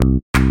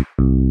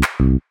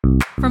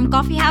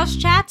coffee house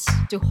chats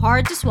to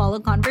hard to swallow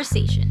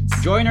conversations.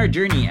 Join our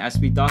journey as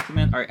we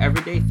document our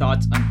everyday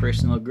thoughts on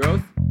personal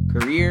growth,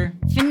 career,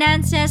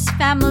 finances,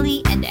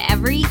 family, and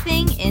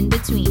everything in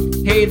between.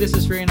 Hey, this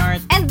is Reynard.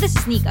 And this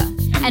is Nika.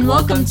 And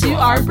welcome to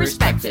our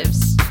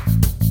perspectives.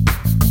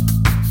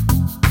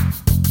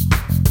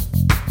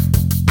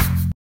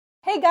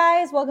 Hey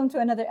guys, welcome to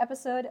another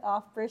episode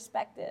of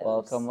Perspectives.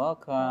 Welcome.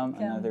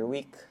 Another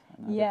week,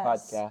 another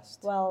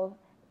podcast. Well,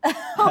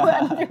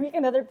 another week,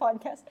 another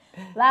podcast.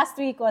 Last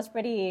week was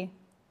pretty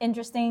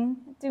interesting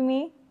to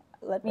me.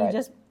 Let me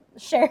just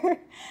share.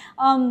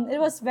 It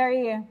was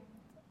very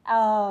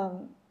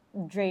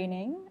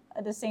draining,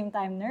 at the same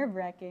time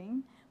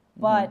nerve-wracking,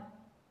 but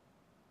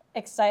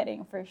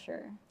exciting for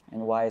sure.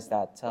 And why is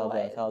that? Tell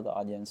the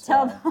audience.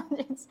 Tell the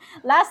audience.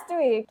 Last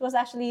week was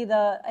actually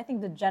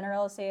the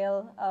general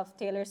sale of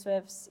Taylor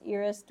Swift's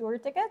Eras tour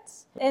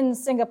tickets in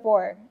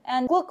Singapore,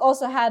 and Klook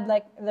also had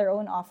like their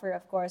own offer,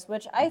 of course,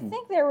 which I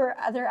think they're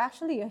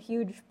actually a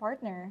huge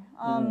partner.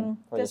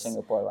 For the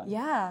Singapore one.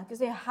 Yeah, because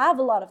they have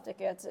a lot of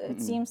tickets.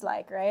 It seems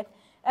like, right?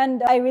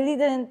 And I really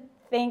didn't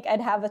think I'd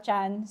have a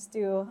chance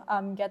to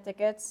get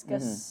tickets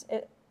because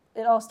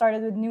it all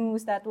started with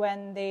news that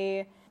when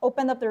they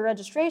opened up their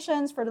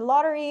registrations for the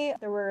lottery,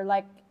 there were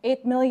like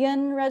 8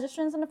 million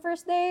registrants on the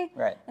first day.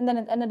 Right. And then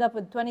it ended up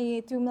with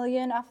 22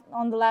 million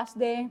on the last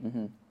day.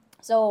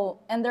 So,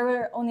 and there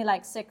were only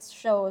like 6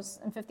 shows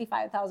and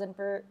 55,000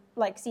 per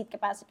like seat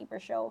capacity per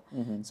show.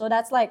 So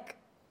that's like,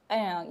 I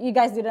don't know, you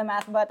guys do the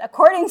math, but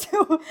according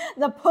to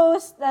the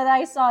post that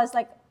I saw, it's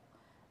like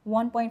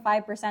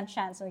 1.5%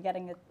 chance of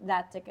getting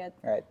that ticket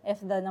if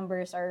the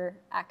numbers are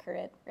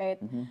accurate, right?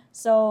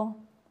 So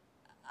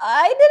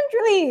I didn't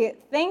really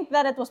think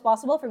that it was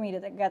possible for me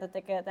to get a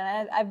ticket,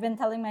 and I've been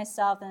telling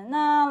myself,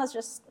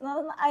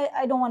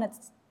 I don't want to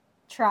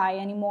try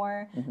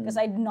anymore because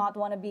I do not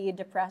want to be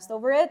depressed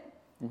over it.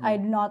 I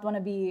do not want to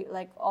be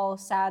like all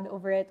sad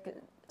over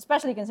it,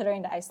 especially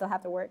considering that I still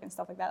have to work and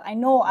stuff like that. I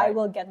know I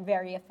will get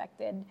very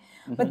affected,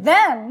 but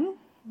then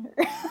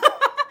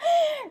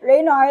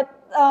Reynard,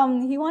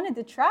 he wanted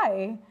to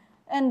try,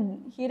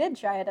 and he did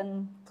try it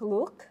in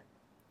Klook,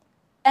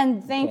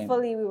 and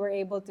thankfully we were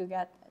able to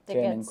get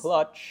tickets. Came in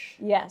clutch.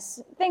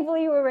 Yes,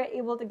 thankfully we were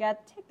able to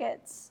get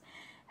tickets.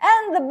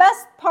 And the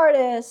best part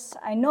is,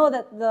 I know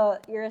that the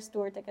Eras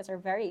tour tickets are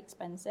very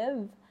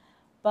expensive,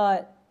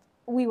 but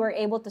we were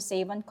able to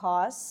save on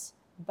costs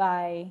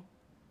by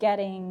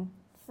getting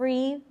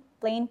free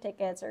plane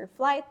tickets or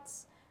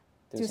flights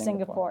to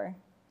Singapore.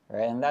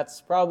 Right, and that's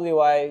probably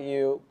why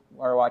you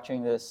are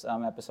watching this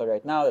episode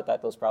right now.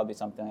 That was probably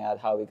something like that,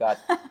 how we got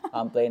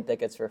plane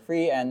tickets for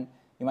free. And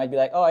you might be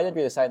like, oh, I didn't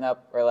really sign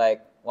up or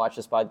like watch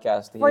this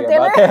podcast to hear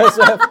about Taylor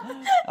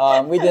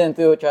Swift. We didn't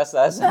do, trust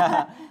us.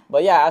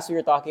 But yeah, as we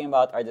were talking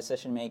about our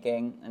decision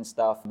making and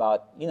stuff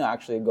about,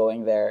 actually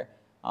going there,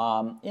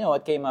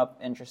 what came up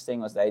interesting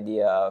was the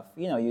idea of,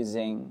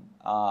 using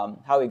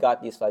how we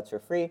got these flights for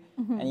free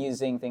and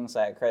using things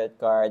like credit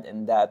card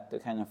and that to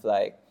kind of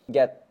like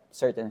get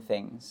certain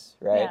things,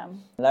 right? Yeah.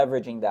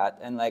 Leveraging that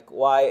and like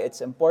why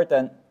it's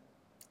important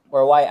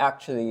or why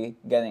actually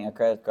getting a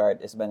credit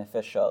card is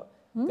beneficial.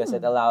 Because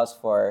it allows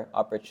for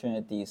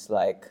opportunities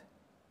like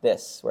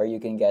this, where you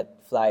can get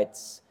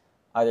flights,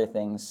 other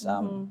things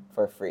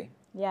for free.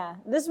 Yeah,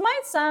 this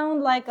might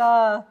sound like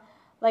a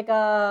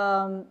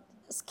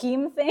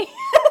scheme thing,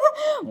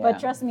 but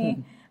trust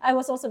me, I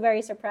was also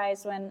very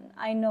surprised when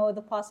I know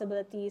the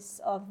possibilities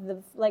of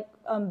the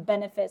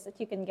benefits that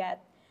you can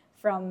get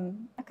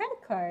from a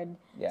credit card.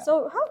 Yeah.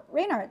 So,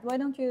 Reynard, why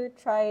don't you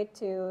try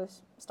to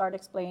start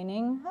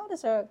explaining how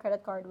does a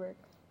credit card work?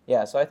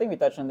 Yeah, so I think we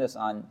touched on this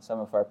on some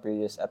of our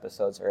previous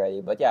episodes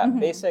already. But yeah,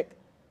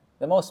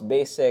 the most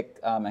basic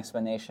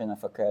explanation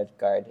of a credit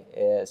card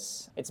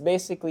is it's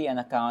basically an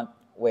account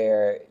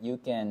where you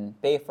can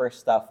pay for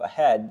stuff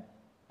ahead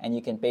and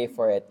you can pay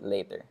for it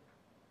later,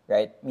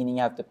 right? Meaning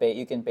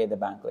you can pay the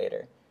bank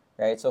later,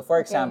 right? So for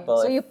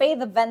example... So you pay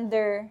the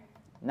vendor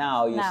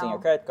now using your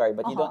credit card,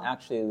 but you don't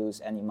actually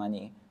lose any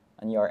money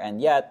on your end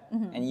yet,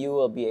 and you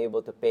will be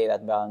able to pay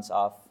that balance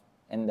off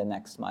in the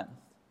next month.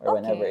 Or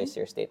whenever is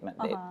your statement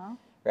date,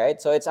 right?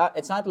 So it's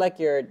not like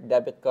your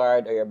debit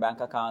card or your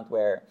bank account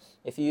where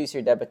if you use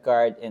your debit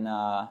card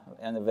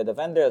with a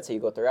vendor, let's say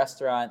you go to a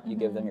restaurant, you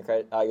give them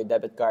your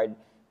debit card.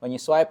 When you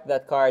swipe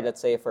that card,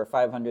 let's say for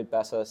 500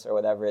 pesos or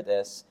whatever it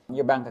is,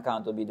 your bank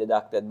account will be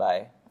deducted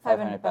by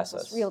 500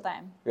 pesos. Real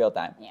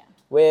time. Yeah.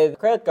 With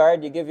credit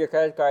card, you give your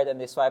credit card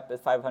and they swipe with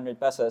 500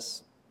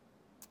 pesos.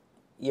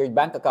 Your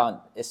bank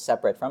account is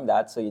separate from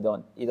that, so you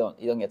don't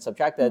get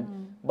subtracted,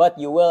 but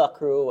you will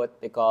accrue what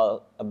they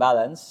call a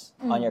balance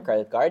on your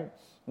credit card,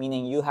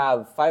 meaning you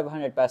have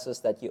 500 pesos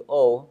that you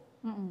owe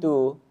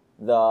to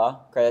the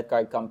credit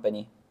card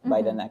company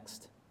by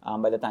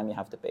the time you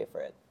have to pay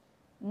for it.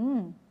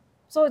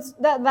 So it's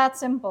that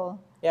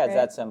simple. Yeah, it's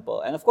that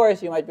simple. And of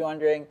course, you might be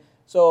wondering,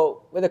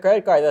 so with a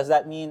credit card, does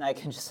that mean I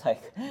can just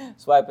like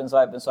swipe all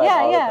the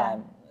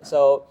time?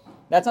 So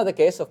that's not the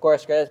case. Of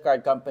course, credit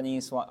card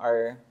companies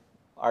are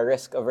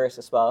risk averse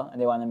as well,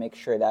 and they want to make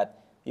sure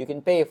that you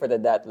can pay for the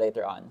debt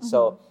later on.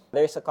 So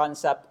there's a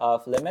concept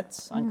of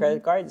limits on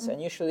credit cards,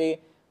 and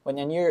usually when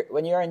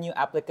you're a new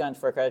applicant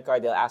for a credit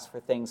card, they'll ask for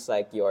things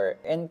like your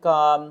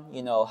income,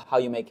 how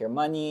you make your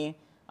money,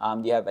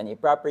 do you have any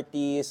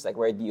properties, like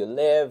where do you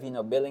live,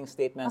 billing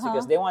statements,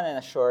 because they want to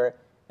ensure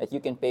that you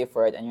can pay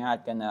for it and you're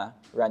not gonna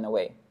run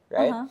away,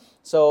 right?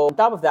 So on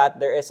top of that,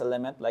 there is a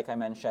limit, like I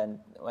mentioned,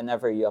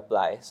 whenever you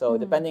apply. So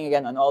depending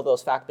again on all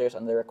those factors,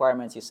 on the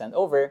requirements you send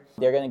over,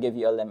 they're gonna give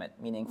you a limit.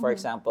 Meaning, for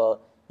example,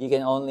 you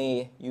can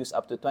only use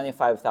up to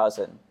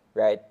 25,000,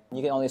 right?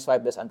 You can only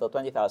swipe this until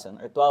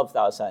 20,000 or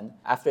 12,000.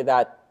 After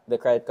that, the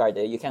credit card,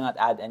 you cannot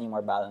add any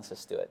more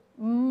balances to it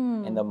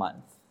in the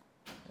month.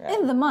 Right?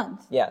 In the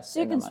month? Yes.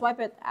 So you can swipe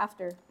it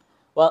after?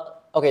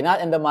 Well, okay,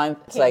 not in the month.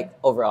 It's like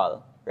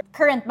overall. Right?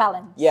 Current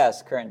balance?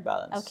 Yes, current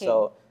balance. Okay.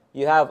 So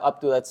you have up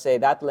to, let's say,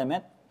 that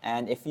limit.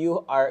 And if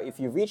you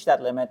reach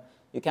that limit,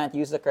 you can't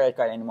use the credit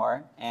card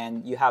anymore.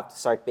 And you have to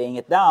start paying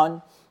it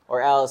down.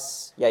 Or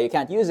else, you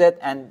can't use it.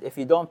 And if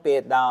you don't pay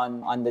it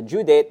down on the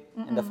due date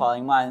in the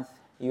following month,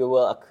 you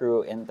will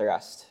accrue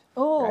interest.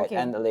 Oh, right? okay.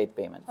 And a late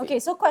payment fee. Okay,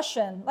 so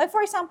question. Like,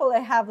 for example, I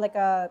have like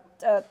a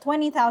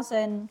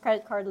 20,000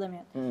 credit card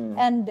limit.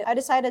 And I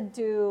decided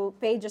to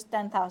pay just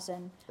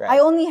 10,000. Right. I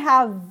only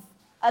have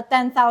a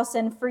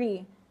 10,000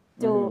 free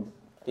for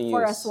a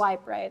use.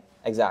 swipe, right?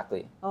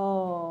 Exactly.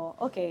 Oh,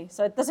 okay.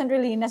 So it doesn't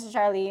really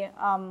necessarily,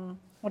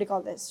 what do you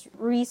call this?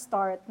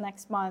 Restart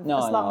next month No,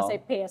 as long no. as I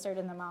pay a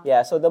certain amount.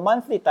 Yeah, so the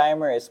monthly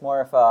timer is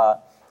more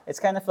of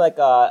it's kind of like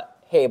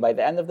hey, by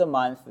the end of the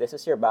month, this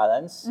is your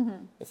balance.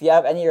 If you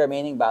have any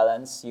remaining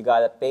balance, you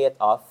gotta pay it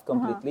off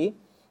completely.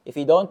 If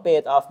you don't pay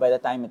it off by the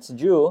time it's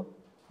due,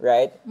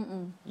 right,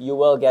 you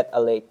will get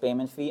a late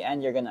payment fee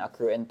and you're gonna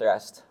accrue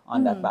interest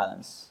on that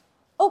balance.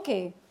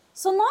 Okay,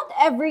 so not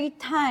every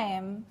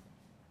time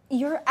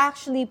you're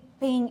actually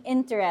paying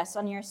interest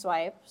on your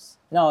swipes.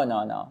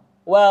 No.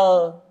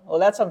 Well,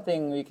 that's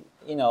something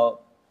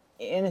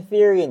in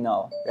theory,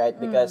 no, right?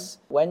 Because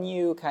when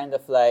you kind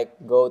of like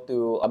go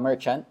to a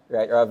merchant,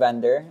 right, or a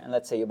vendor, and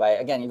let's say you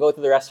go to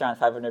the restaurant,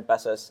 500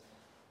 pesos,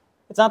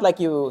 it's not like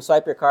you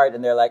swipe your card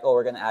and they're like, oh,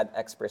 we're going to add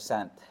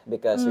X%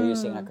 because you're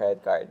using a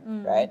credit card,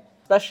 right?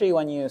 Especially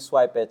when you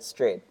swipe it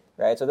straight,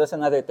 right? So that's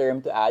another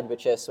term to add,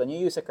 which is when you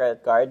use a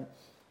credit card,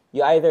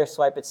 you either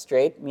swipe it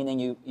straight,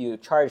 meaning you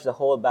charge the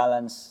whole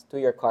balance to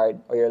your card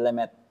or your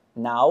limit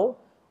now,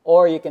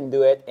 or you can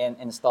do it in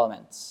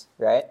installments,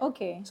 right?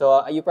 Okay.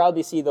 So you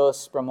probably see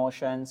those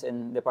promotions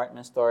in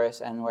department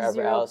stores and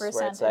wherever else where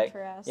 0% it's like,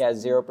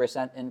 interest.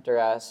 0%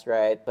 interest,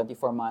 right?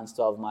 24 months,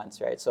 12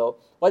 months, right? So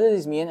what does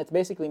this mean? It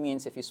basically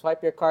means if you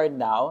swipe your card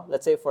now,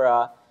 let's say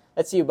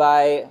you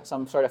buy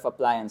some sort of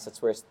appliance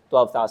that's worth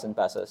 12,000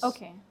 pesos.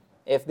 Okay.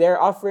 If they're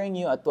offering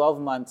you a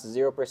 12-month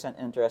 0%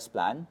 interest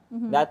plan,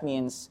 that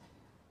means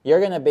you're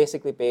going to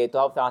basically pay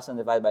 12,000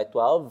 divided by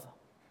 12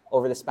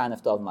 over the span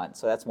of 12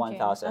 months. So that's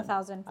 1,000.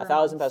 1,000 per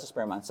 1,000 month. pesos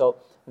per month. So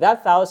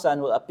that 1,000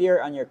 will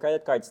appear on your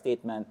credit card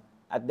statement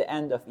at the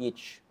end of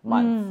each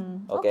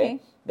month.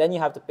 okay. Then you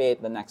have to pay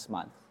it the next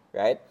month,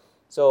 right?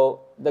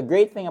 So the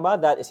great thing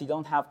about that is you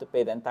don't have to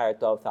pay the entire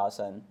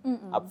 12,000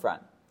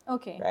 upfront,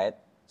 Okay. right?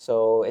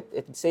 So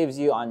it saves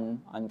you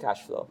on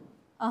cash flow.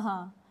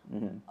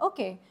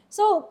 Okay.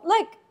 So,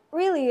 like,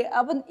 really,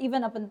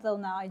 even up until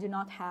now, I do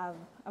not have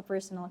a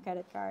personal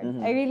credit card.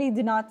 I really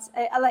do not.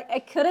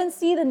 I couldn't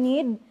see the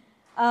need,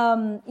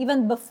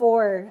 even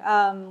before,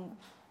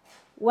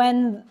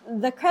 when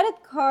the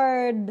credit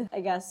card,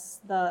 I guess,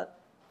 the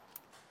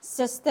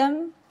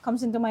system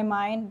comes into my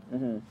mind.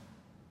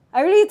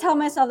 I really tell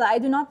myself that I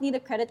do not need a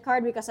credit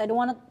card because I do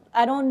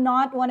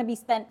not want to be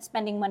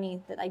spending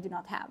money that I do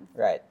not have.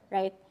 Right.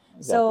 Right.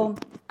 So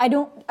I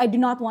do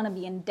not want to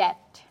be in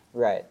debt.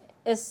 Right.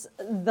 Is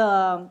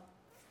the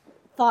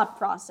thought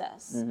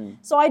process.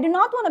 So I do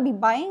not want to be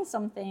buying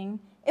something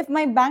if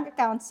my bank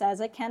account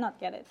says I cannot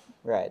get it.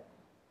 Right.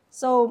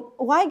 So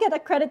why get a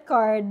credit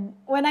card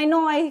when I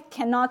know I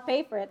cannot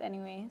pay for it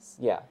anyways?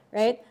 Yeah.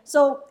 Right?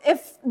 So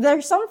if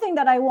there's something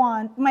that I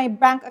want, my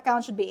bank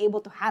account should be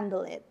able to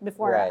handle it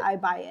before Right. I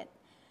buy it.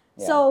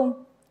 Yeah.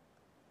 So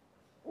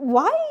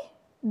why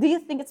do you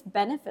think it's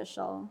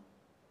beneficial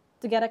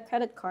to get a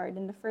credit card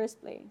in the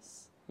first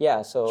place?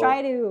 Yeah, so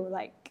Try to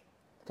like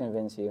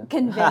convince you.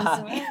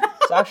 convince me.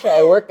 So actually,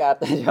 I work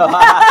at here.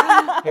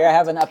 I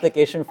have an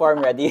application form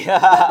ready.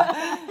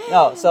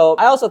 No, so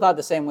I also thought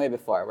the same way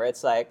before, where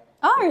it's like,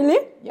 Oh,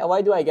 really? yeah,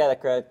 why do I get a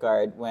credit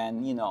card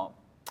when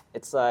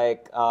it's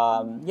like,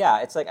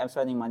 it's like I'm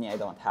spending money I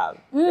don't have,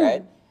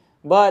 right?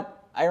 But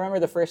I remember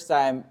the first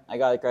time I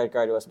got a credit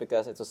card was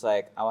because it was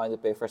like I wanted to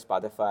pay for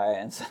Spotify,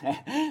 and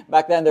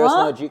back then there was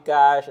no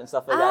GCash and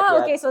stuff like that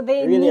yet. Okay, so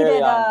they Really early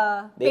needed on.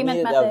 a They payment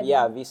needed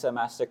method. Visa,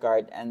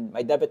 MasterCard, and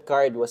my debit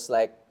card was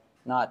like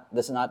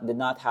did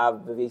not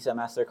have the Visa,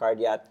 MasterCard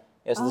yet.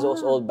 It was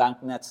those old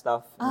banknet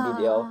stuff in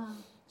BDO.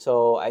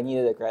 So I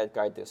needed a credit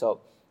card too.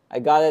 So I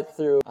got it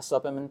through a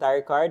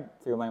supplementary card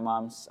through my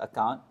mom's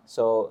account.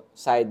 So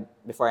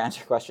before I answer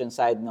your question,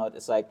 side note,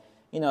 it's like,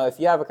 if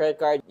you have a credit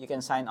card, you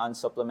can sign on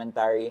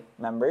supplementary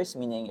members,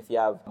 meaning if you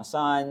have a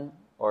son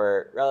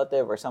or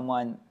relative or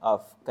someone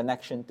of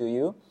connection to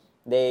you,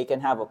 they can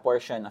have a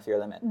portion of your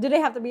limit. Do they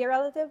have to be a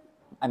relative?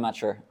 I'm not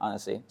sure,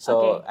 honestly.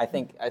 So Okay.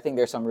 I think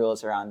there's some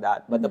rules around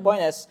that. But the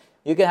point is,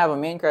 you can have a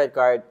main credit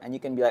card, and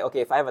you can be like,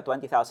 okay, if I have a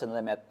 20,000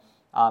 limit,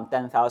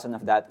 10,000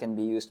 of that can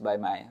be used by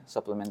my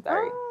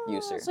supplementary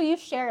user. So you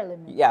share a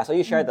limit. Yeah, so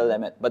you share the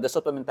limit, but the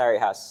supplementary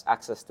has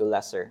access to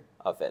lesser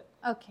of it,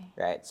 Okay.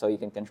 right? So you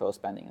can control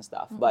spending and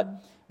stuff.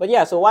 But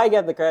yeah, so why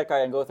get the credit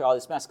card and go through all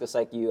this mess? Because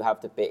like you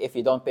have to pay. If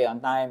you don't pay on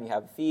time, you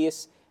have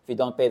fees. If you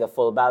don't pay the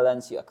full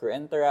balance, you accrue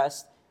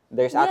interest.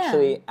 There's Yeah.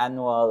 actually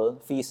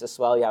annual fees as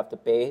well you have to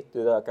pay to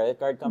the credit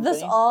card company.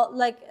 This all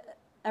like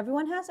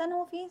everyone has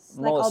annual fees,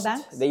 like all Most,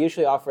 banks. they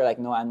usually offer like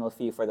no annual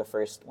fee for the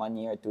first 1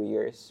 year, 2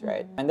 years,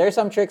 right? And there's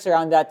some tricks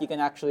around that. You can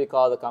actually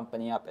call the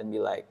company up and be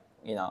like,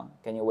 you know,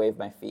 can you waive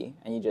my fee?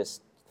 And you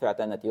just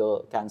threaten that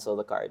you'll cancel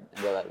the card. And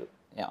they'll,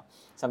 you know,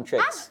 some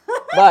tricks.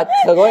 But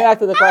so going back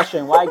to the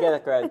question, why get a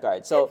credit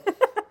card? So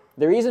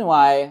the reason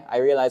why I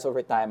realized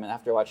over time and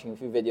after watching a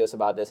few videos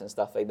about this and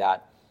stuff like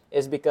that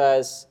is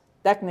because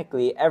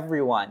technically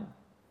everyone,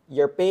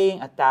 you're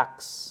paying a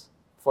tax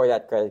for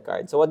that credit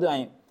card. So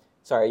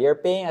you're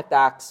paying a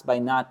tax by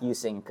not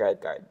using a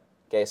credit card.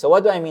 Okay, so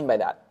what do I mean by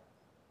that?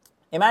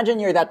 Imagine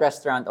you're at that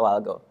restaurant a while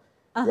ago,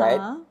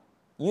 right?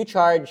 You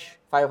charge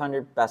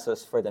 500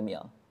 pesos for the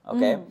meal,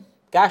 okay?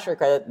 Cash or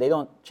credit, they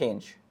don't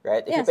change,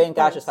 right? If Yes, you pay in of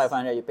cash, course. it's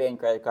 500. You pay in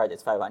credit card,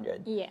 it's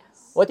 500.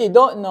 Yes. What you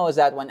don't know is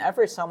that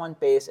whenever someone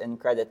pays in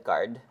credit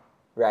card,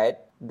 right,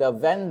 the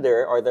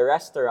vendor or the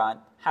restaurant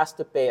has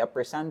to pay a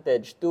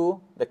percentage to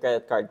the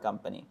credit card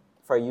company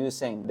for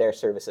using their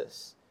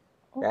services,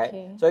 right?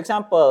 Okay. So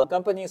example,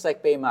 companies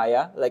like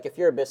PayMaya, like if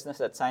you're a business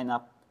that sign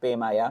up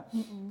PayMaya,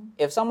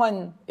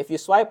 if you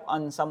swipe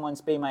on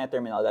someone's PayMaya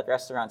terminal, that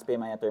restaurant's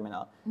PayMaya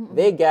terminal,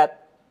 they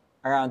get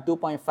around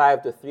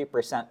 2.5 to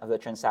 3% of the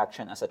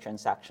transaction as a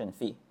transaction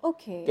fee.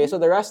 Okay. Okay, so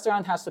the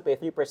restaurant has to pay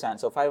 3%.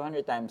 So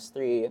 500 times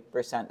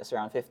 3% is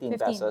around 15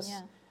 pesos.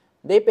 yeah.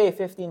 They pay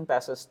 15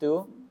 pesos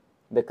to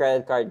the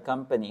credit card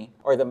company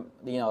or I don't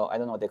know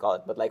what they call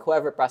it, but like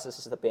whoever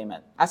processes the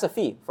payment as a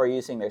fee for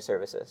using their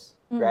services,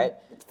 right?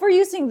 For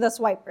using the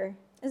swiper.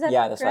 Is that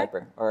Yeah, the correct?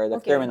 swiper or the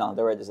Okay. terminal.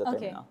 The word is the Okay,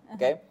 terminal.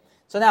 Okay.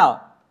 So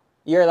now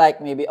you're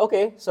like maybe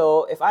okay.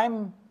 So if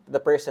I'm the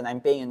person,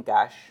 I'm paying in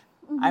cash.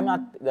 I'm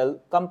not the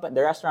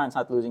restaurant's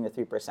not losing the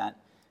 3%,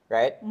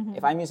 right?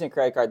 If I'm using a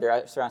credit card, the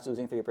restaurant's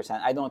losing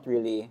 3%.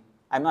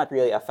 I'm not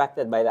really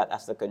affected by that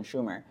as the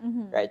consumer,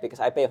 right?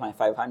 Because I pay my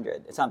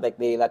 500. It's not like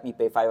they let me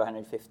pay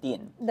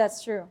 515.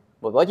 That's true.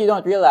 But what you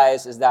don't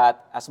realize is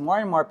that as more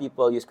and more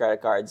people use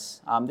credit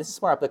cards, this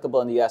is more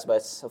applicable in the US, but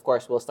of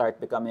course will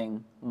start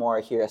becoming more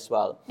here as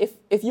well.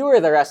 If you were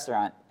the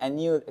restaurant and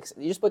you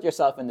just put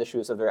yourself in the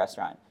shoes of the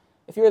restaurant,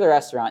 if you were the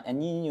restaurant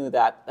and you knew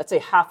that, let's say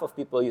half of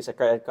people use a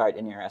credit card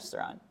in your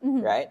restaurant,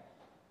 right?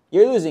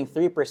 You're losing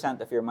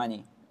 3% of your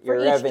money, your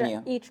For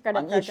revenue each credit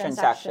on card each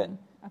transaction.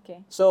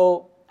 Okay.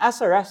 So as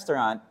a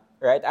restaurant,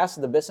 right, as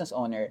the business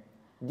owner,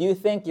 do you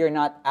think you're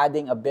not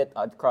adding a bit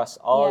across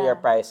all Yeah. your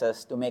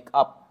prices to make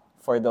up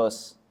for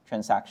those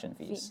transaction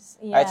fees?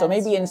 Fees. Right? So Yes,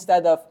 maybe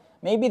yeah.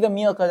 maybe the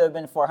meal could have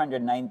been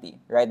 490,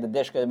 right? The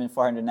dish could have been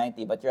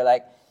 490, but you're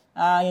like,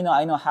 I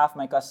know half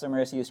my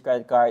customers use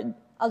credit card.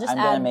 I'll just I'm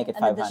add gonna make it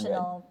an 500.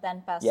 additional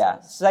 10 pesos. Yeah,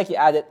 it's like you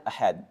add it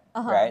ahead,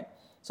 right?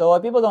 So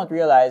what people don't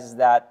realize is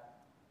that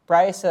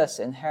prices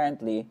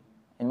inherently,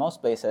 in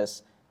most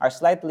places, are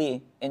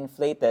slightly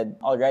inflated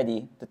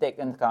already to take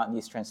into account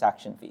these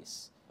transaction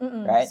fees,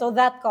 right? So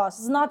that cost.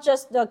 It's not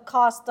just the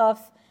cost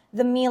of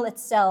the meal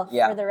itself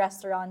Yeah. for the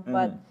restaurant,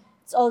 but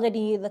it's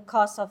already the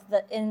cost of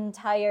the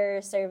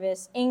entire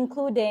service,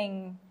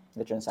 including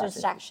the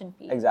transaction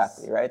fees.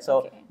 Exactly, right? So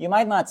Okay. you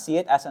might not see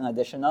it as an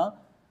additional,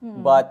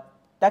 but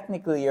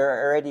technically you're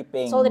already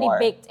paying It's already more.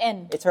 baked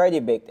in. It's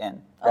already baked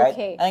in, right?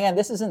 Okay. And again,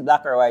 this isn't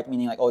black or white,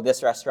 meaning like, oh,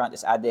 this restaurant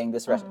is adding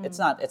this restaurant. It's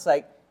not. It's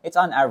like, it's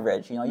on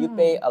average. You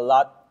pay a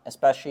lot,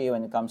 especially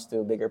when it comes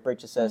to bigger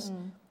purchases.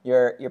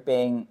 You're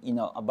paying,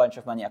 a bunch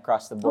of money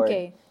across the board.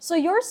 Okay. So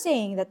you're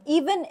saying that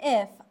even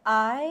if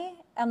I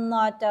am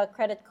not a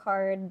credit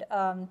card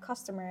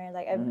customer,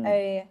 like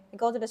I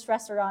go to this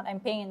restaurant, I'm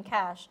paying in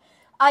cash,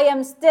 I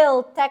am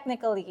still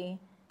technically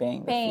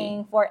Paying the fee.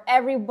 paying for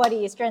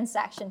everybody's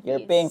transaction fees.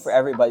 You're paying for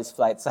everybody's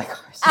flights like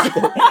ours.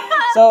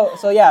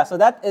 So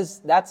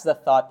that's the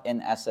thought in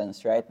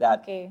essence, right?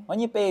 That Okay. when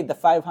you pay the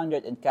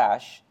 500 in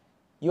cash,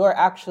 you are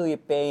actually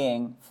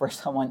paying for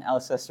someone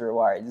else's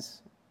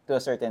rewards to a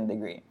certain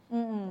degree.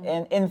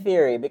 In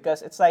theory,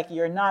 because it's like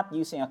you're not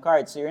using a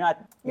card, so you're not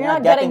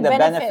getting the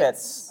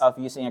benefits of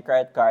using a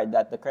credit card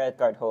that the credit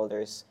card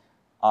holders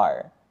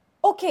are.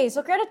 Okay,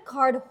 so credit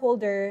card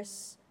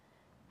holders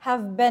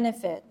have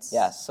benefits.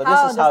 Yes. So how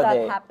this is how does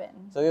that they happen?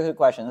 So here's the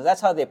question. So that's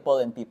how they pull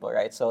in people,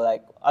 right? So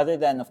like other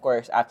than of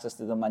course access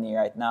to the money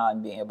right now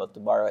and being able to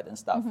borrow it and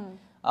stuff.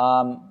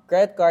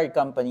 Credit card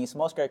companies,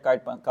 most credit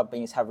card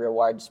companies have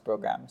rewards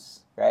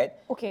programs, right?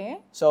 Okay.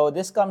 So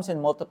this comes in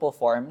multiple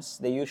forms.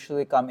 They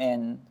usually come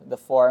in the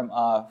form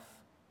of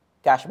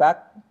cashback.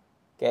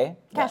 Okay.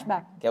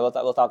 Cashback. Okay,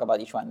 we'll talk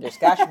about each one. There's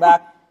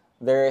cashback,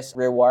 there's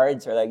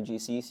rewards or like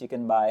GCs you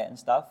can buy and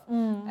stuff.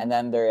 And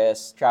then there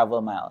is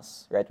travel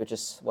miles, right? Which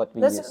is what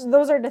we use.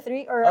 Those are the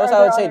three, or Those are I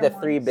would there say other the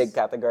three ones? big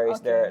categories.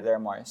 Okay. There are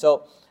more.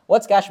 So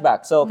what's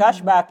cashback? So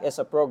cashback is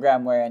a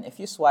program wherein if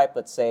you swipe,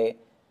 let's say,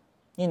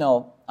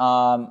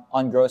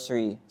 on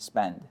grocery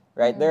spend,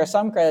 right? There are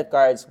some credit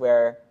cards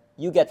where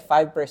you get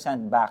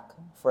 5% back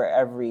for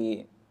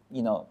every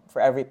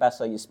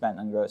peso you spend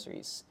on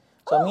groceries.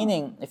 So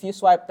meaning, if you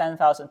swipe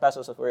 10,000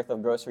 pesos worth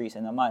of groceries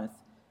in a month,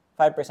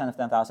 5% of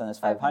 10,000 is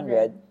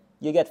 500.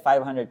 You get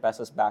 500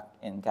 pesos back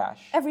in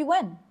cash Every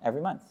when? every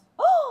month.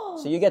 Oh,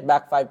 So you get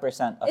back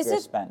 5% of is your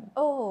it? spend.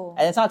 Oh,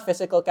 And it's not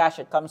physical cash,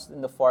 it comes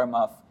in the form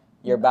of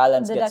your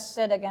balance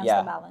deducted against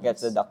the balance.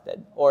 gets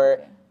deducted.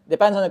 Or Okay.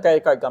 depends on the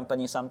credit card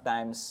company,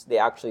 sometimes they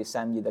actually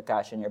send you the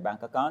cash in your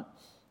bank account.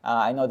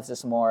 I know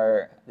this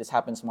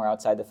happens more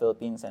outside the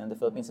Philippines, and in the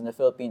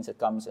Philippines it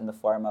comes in the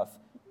form of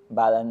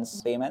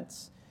balance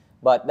payments.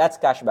 But that's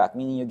cashback,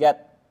 meaning you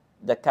get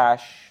the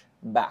cash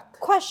back.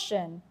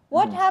 Question: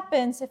 What Mm-hmm.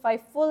 happens if I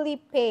fully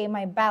pay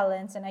my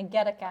balance and I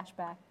get a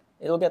cashback?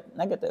 It'll get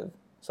negative.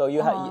 So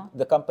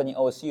the company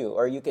owes you,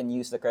 or you can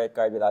use the credit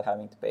card without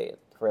having to pay it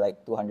for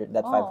like 200.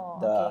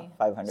 Okay.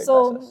 500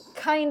 So pesos.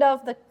 kind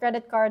of the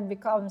credit card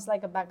becomes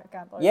like a bank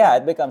account. Already. Yeah,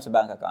 it becomes a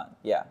bank account.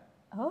 Yeah.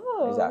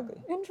 Oh, Exactly.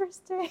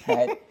 Interesting.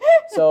 Right?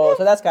 So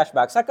that's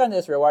cashback. Second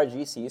is reward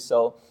GC.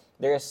 So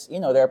there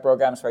are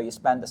programs where you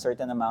spend a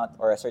certain amount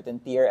or a certain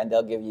tier, and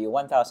they'll give you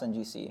 1,000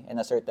 GC in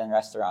a certain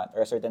restaurant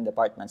or a certain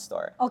department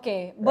store.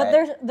 Okay, but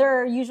Right. there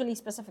are usually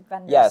specific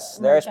vendors. Yes,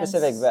 there are merchants,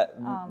 specific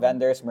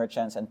vendors,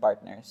 merchants, and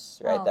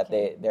partners, right, that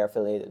okay. they're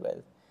affiliated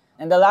with.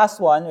 And the last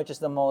one, which is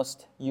the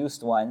most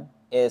used one,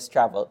 is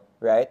travel,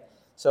 right?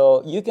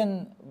 So you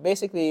can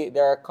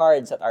there are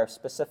cards that are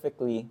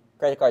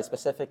credit cards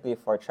specifically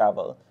for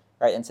travel,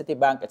 right? In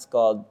Citibank, it's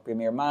called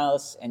Premier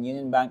Miles, and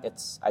Union Bank,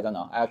 I don't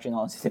know, I actually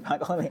know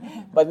Citibank only.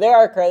 But there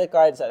are credit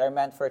cards that are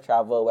meant for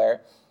travel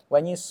where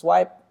when you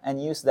swipe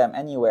and use them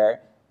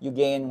anywhere, you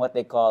gain what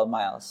they call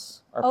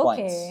miles or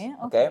points.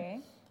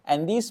 Okay.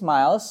 And these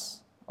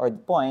miles or the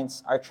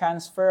points are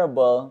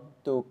transferable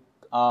to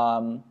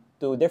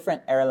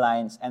different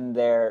airlines and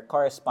their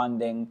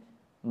corresponding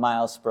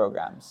miles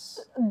programs.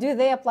 Do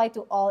they apply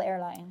to all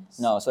airlines?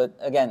 No, so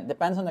again, it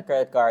depends on the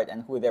credit card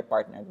and who they're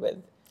partnered with.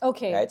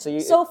 Okay. Right, so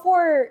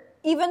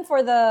even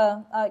for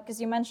the because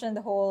you mentioned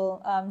the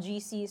whole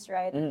GCs,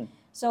 right?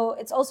 So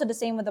it's also the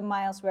same with the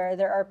miles where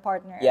there are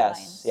partner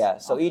airlines. Yes, yeah.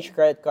 So each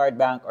credit card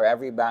bank or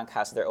every bank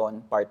has their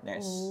own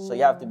partners. So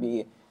you have to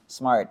be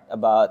smart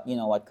about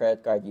what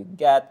credit card you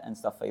get and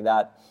stuff like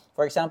that.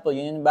 For example,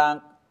 Union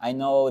Bank, I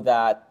know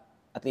that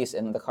at least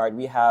in the card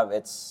we have,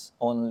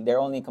 they're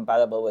only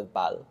compatible with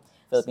PAL,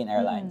 Philippine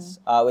Airlines.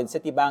 With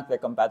Citibank, they're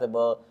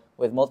compatible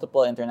with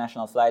multiple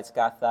international flights,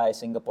 Cathay,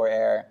 Singapore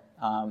Air,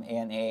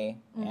 ANA,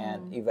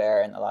 and Eva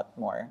Air, and a lot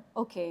more.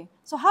 Okay.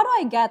 So how do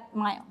I get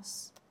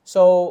miles?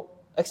 So,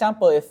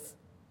 example,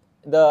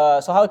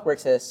 so how it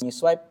works is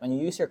when you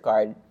use your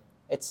card,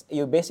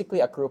 you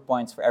basically accrue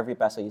points for every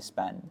peso you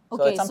spend. So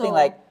Okay, it's something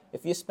so- like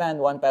if you spend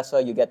 1 peso,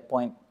 you get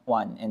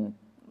 0.1 in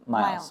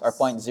miles, or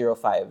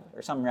 0.05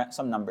 or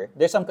some number.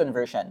 There's some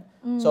conversion.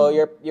 So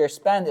your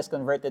spend is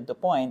converted to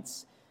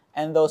points,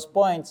 and those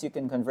points you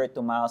can convert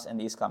to miles in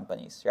these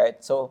companies,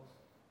 right? So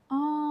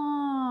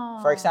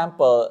for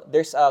example,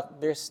 there's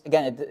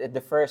again, it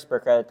differs per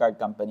credit card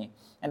company.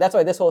 And that's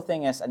why this whole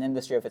thing is an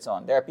industry of its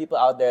own. There are people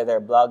out there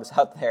are blogs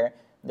out there,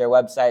 there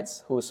are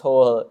websites whose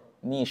whole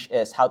niche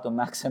is how to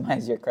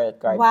maximize your credit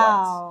card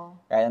Wow.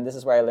 points. Right? And this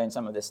is where I learned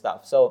some of this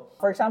stuff. So,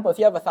 for example, if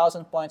you have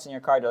 1,000 points in your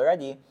card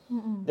already,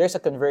 there's a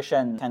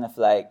conversion kind of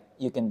like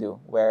you can do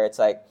where it's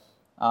like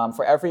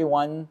for every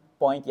 1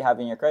 point you have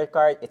in your credit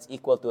card, it's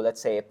equal to,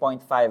 let's say,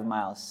 0.5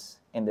 miles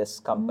in this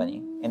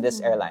company, in this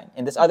airline.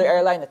 In this other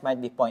airline, it might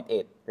be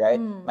 0.8, right?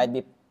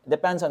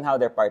 Depends on how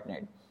they're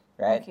partnered,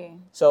 right? Okay.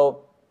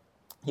 So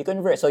you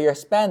convert. So your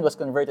spend was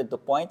converted to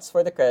points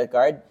for the credit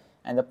card,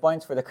 and the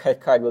points for the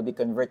credit card will be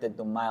converted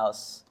to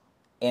miles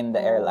in the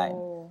airline,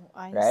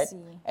 I right? see.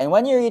 And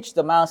when you reach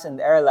the miles in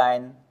the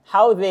airline,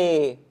 how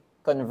they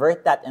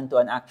convert that into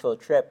an actual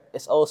trip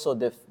is also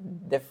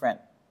different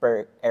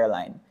per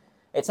airline.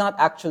 It's not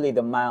actually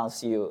the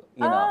miles you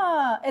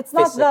know. It's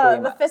not physically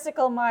the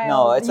physical mile.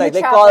 No, it's you like they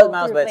travel call it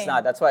miles, through but it's plane.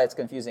 not. That's why it's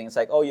confusing. It's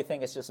like, oh, you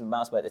think it's just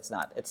miles, but it's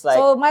not. It's like,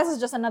 So miles is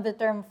just another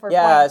term for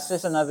yeah, points. it's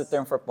just another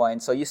term for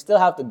points. So you still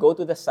have to go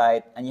to the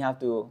site and you have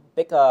to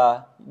pick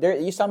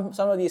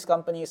some of these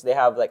companies, they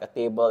have like a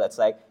table that's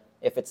like,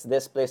 if it's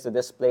this place to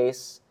this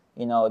place,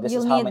 this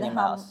You'll is how need many how-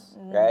 miles,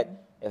 right?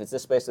 If it's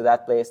this place to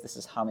that place, this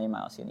is how many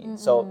miles you need.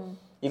 So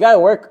you gotta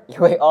work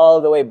your way all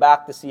the way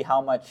back to see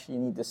how much you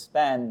need to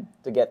spend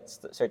to get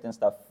certain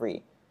stuff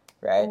free,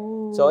 right?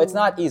 So it's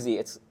not easy.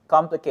 It's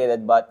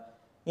complicated, but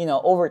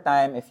over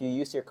time, if you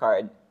use your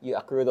card, you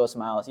accrue those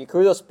miles. You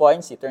accrue those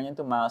points, you turn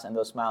into miles, and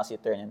those miles you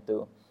turn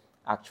into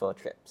actual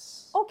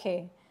trips.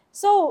 Okay.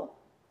 So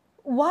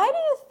why do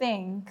you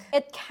think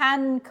it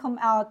can come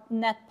out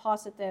net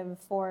positive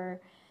for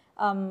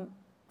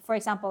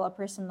example, a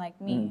person like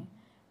me?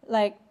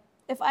 Like,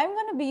 if I'm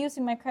gonna be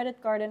using my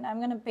credit card and I'm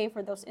gonna pay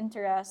for those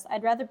interests,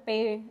 I'd rather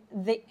pay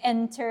the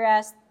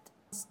interest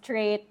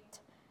straight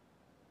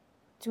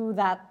to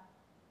that.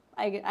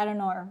 I don't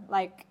know,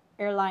 like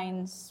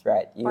airlines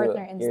Right.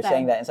 partner instead. You're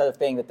saying that instead of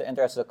paying the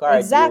interest of the card, you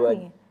Exactly.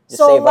 would just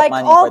So save up like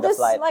money all for the this,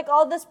 flight. like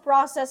all this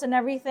process and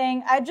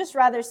everything, I'd just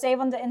rather save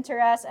on the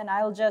interest, and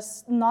I'll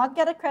just not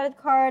get a credit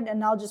card,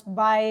 and I'll just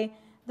buy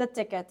the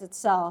ticket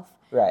itself.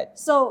 Right.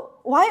 So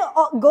why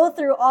go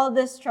through all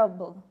this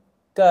trouble?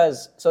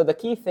 So the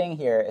key thing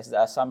here is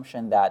the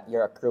assumption that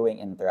you're accruing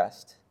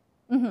interest,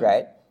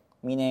 right?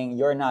 Meaning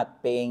you're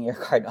not paying your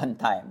card on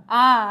time.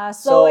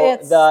 So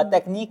it's the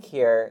technique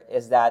here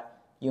is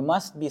that you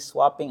must be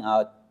swapping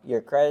out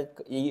your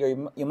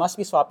you must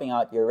be swapping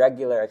out your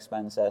regular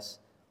expenses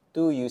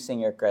to using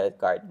your credit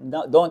card.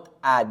 No, don't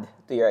add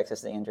to your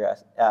existing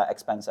interest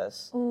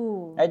expenses,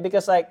 right?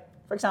 Because like,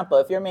 for example,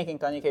 if you're making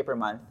 20K per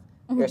month,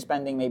 you're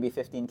spending maybe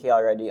 15K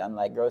already on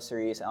like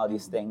groceries and all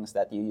these things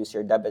that you use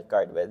your debit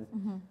card with.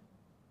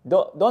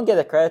 Don't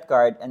get a credit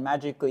card and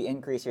magically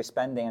increase your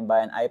spending and buy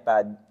an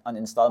iPad on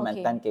installment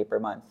Okay. 10K per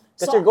month.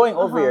 Because So- you're going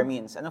over your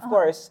means. And of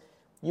course,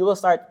 you will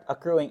start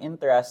accruing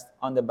interest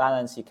on the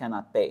balance you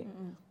cannot pay.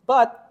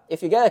 But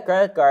if you get a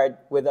credit card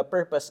with the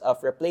purpose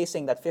of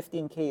replacing that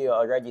 15K you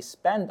already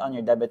spend on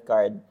your debit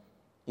card,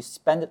 you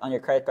spend it on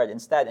your credit card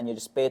instead and you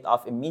just pay it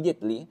off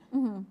immediately,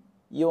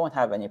 you won't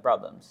have any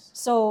problems.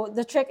 So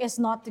the trick is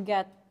not to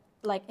get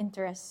like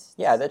interest.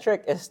 Yeah, the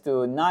trick is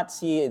to not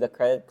see the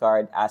credit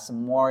card as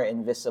more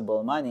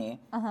invisible money.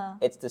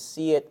 It's to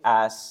see it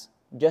as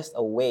just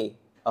a way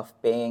of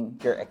paying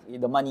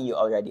the money you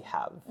already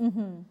have.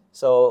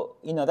 So,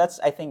 that's,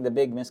 I think, the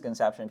big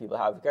misconception people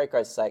have with credit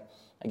cards. It's like,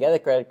 I get a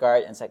credit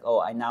card and it's like, oh,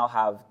 I now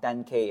have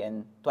 10K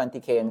and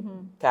 20K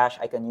in cash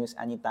I can use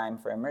anytime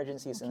for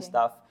emergencies and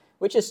stuff,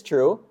 which is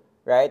true,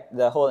 right?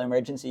 The whole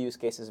emergency use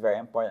case is very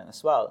important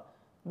as well.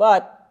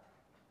 But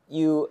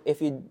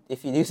if you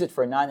use it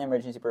for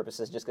non-emergency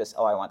purposes, just because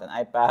I want an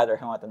iPad or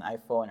I want an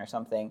iPhone or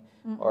something,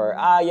 or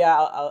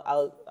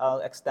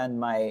I'll extend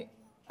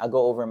I'll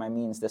go over my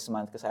means this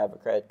month because I have a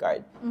credit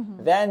card,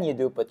 then you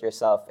do put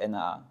yourself in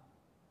a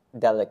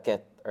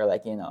delicate or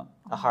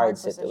a hard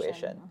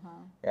situation,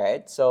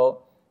 right?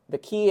 So the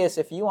key is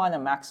if you want to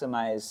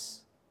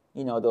maximize,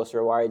 those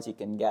rewards you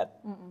can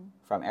get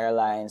from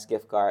airlines,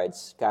 gift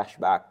cards,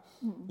 cashback,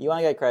 you want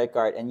to get a credit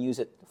card and use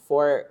it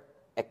for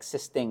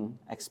existing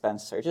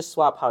expenses, or just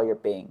swap how you're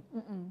paying,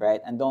 right?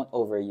 And don't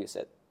overuse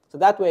it. So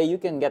that way you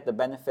can get the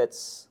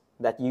benefits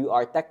that you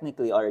are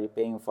technically already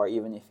paying for,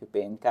 even if you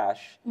pay in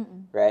cash,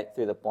 right?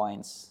 Through the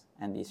points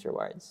and these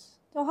rewards.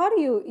 So how do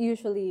you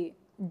usually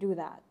do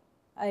that?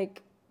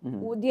 Like,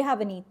 do you have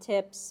any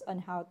tips on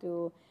how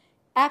to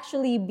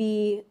actually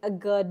be a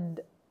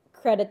good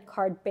credit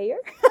card payer?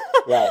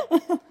 Right.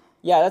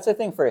 Yeah, that's the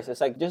thing first.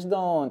 It's like, just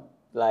don't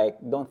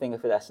think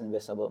of it as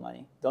invisible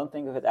money. Don't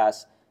think of it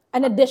as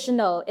An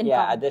additional income.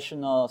 Yeah,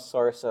 additional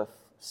source of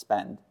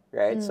spend,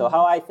 right? So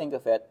how I think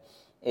of it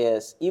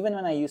is, even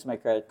when I use my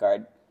credit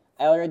card,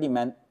 I don't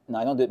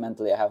do it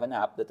mentally. I have an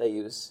app that I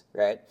use,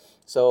 right?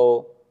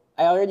 So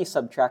I already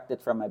subtract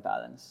it from my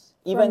balance.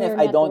 Even if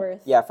I don't,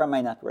 from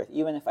my net worth,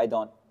 even if I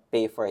don't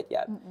pay for it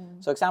yet.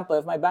 So example,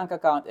 if my bank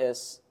account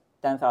is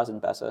 10,000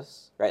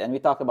 pesos, right? And we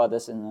talked about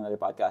this in another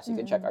podcast. You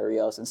can check our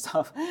reels and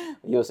stuff.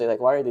 You'll say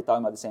why are they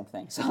talking about the same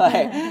thing? So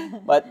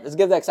but let's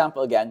give the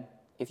example again.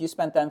 If you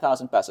spend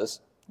 10,000 pesos,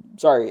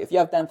 if you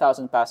have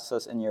 10,000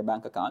 pesos in your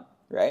bank account,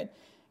 right?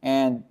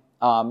 And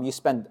you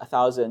spend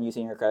 1,000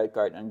 using your credit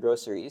card on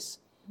groceries,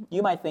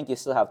 you might think you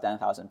still have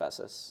 10,000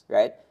 pesos,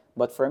 right?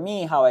 But for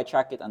me, how I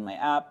track it on my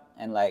app,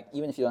 and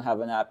even if you don't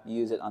have an app, you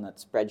use it on a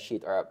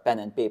spreadsheet or a pen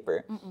and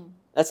paper.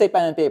 Let's say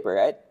pen and paper,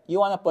 right? You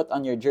want to put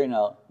on your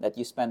journal that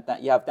you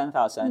have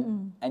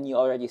 10,000 and you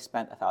already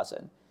spent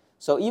 1,000.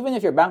 So even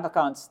if your bank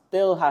account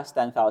still has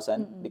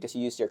 10,000 because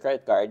you used your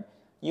credit card,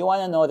 you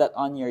want to know that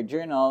on your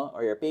journal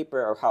or your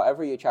paper or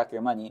however you track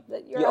your money,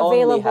 you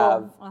only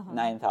have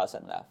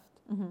 9,000 left,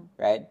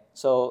 right?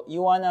 So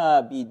you want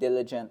to be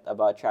diligent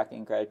about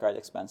tracking credit card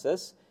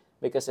expenses,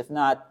 because if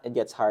not, it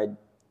gets hard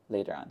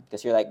later on.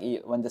 Because you're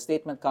when the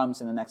statement comes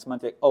in the next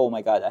month, you're like, oh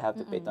my God, I have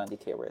to pay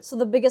 20K worth. So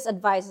the biggest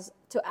advice is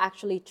to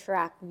actually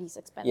track these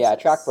expenses. Yeah,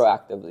 track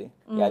proactively.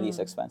 Yeah, these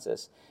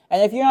expenses.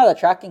 And if you're not a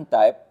tracking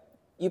type,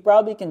 you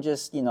probably can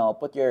just,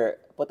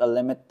 put a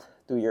limit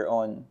to your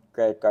own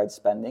credit card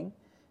spending.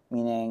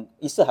 Meaning,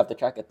 you still have to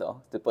track it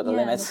though, to put a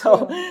limit.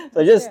 So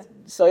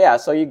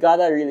you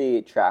gotta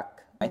really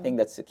track. I think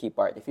that's the key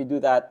part. If you do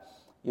that,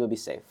 you'll be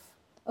safe.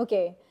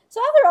 Okay.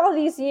 So after all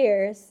these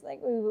years,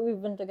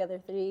 we've been together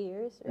 3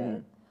 years,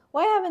 right?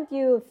 Why haven't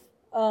you,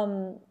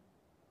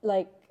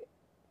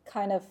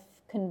 kind of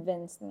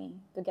convinced me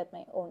to get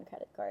my own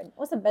credit card?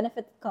 What's the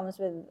benefit that comes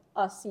with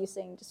us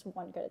using just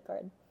one credit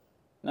card?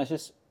 No, it's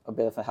just a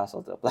bit of a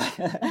hassle to apply.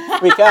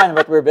 We can,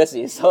 but we're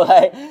busy. So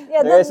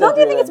don't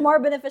you think it's more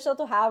beneficial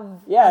to have?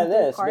 Yeah, it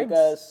is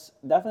cards?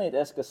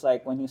 because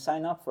when you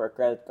sign up for a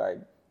credit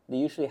card, they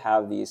usually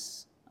have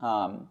these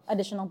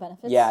additional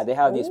benefits. Yeah, they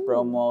have these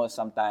promos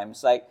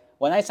sometimes.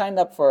 when I signed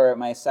up for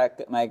my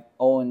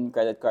own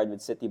credit card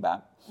with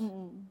Citibank,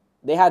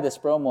 they had this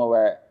promo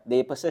where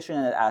they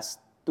positioned it as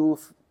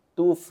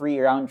two free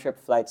round trip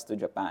flights to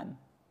Japan.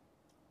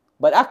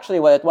 But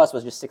actually, what it was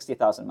just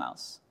 60,000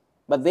 miles.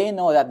 But they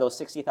know that those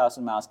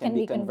 60,000 miles can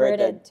be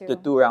converted to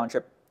 2 round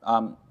trip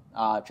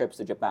trips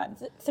to Japan.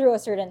 Through a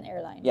certain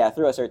airline. Yeah,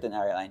 through a certain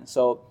airline.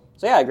 So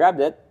yeah, I grabbed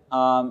it.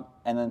 And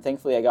then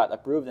thankfully I got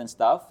approved and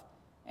stuff.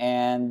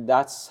 And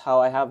that's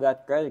how I have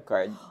that credit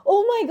card.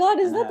 Oh my God,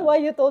 is that why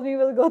you told me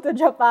we'll go to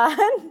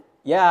Japan?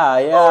 Yeah.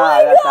 Oh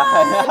my that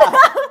time.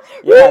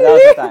 Yeah, that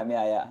was the time.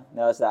 Yeah.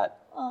 That was that.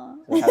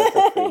 So we had it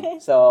for free.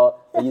 So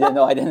but you didn't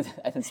know I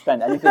didn't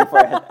spend anything for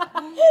it.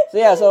 So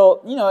yeah, so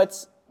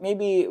it's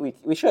maybe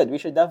we should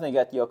definitely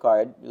get you a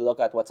card. Look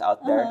at what's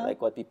out there, like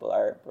what people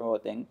are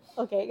promoting.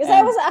 Okay, because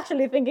I was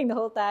actually thinking the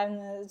whole time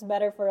it's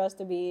better for us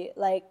to be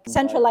like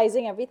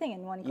centralizing everything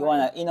in one card. You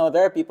wanna,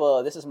 there are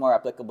people. This is more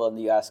applicable in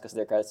the U.S. because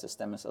their credit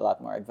system is a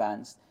lot more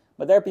advanced.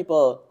 But there are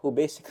people who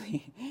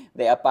basically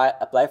they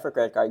apply for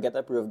credit card, get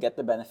approved, get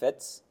the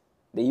benefits.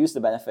 They use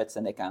the benefits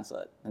and they cancel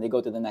it, and they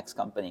go to the next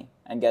company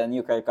and get a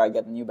new credit card,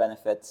 get the new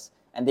benefits,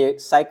 and they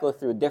cycle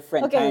through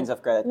different kinds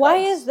of credit cards. Why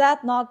is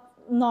that not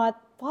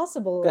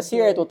possible? Because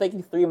here it will take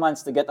you 3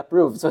 months to get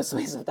approved, so it's a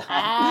waste of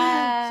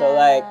time.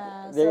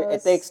 So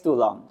it takes too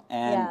long,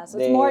 and so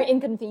it's more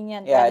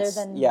inconvenient rather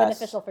than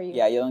beneficial for you.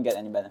 Yeah, you don't get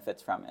any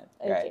benefits from it,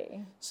 right?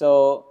 Okay.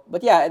 So,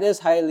 but yeah, it is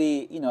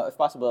highly, if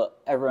possible,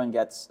 everyone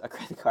gets a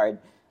credit card.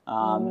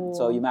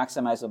 So you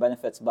maximize the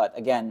benefits, but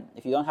again,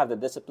 if you don't have the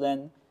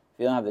discipline, if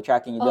you don't have the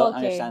tracking, you don't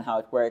understand how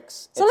it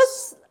works. So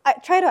let's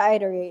try to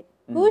iterate.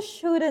 Who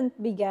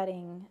shouldn't be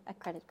getting a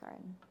credit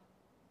card?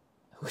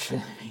 Who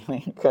shouldn't be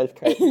getting a credit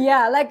card?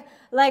 Yeah,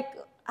 like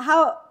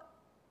how.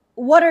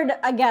 What are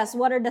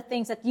the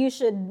things that you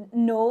should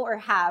know or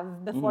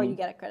have before you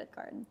get a credit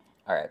card?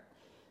 All right.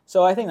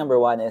 So I think number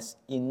one is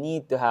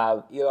you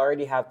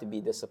already have to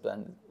be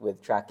disciplined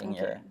with tracking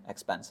your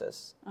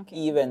expenses,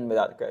 even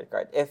without a credit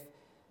card. If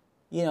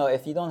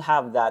you don't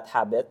have that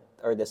habit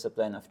or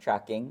discipline of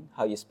tracking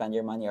how you spend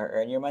your money or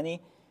earn your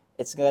money,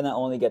 it's gonna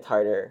only get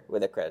harder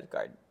with a credit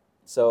card.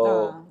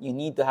 So you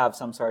need to have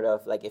some sort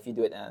of, like, if you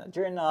do it in a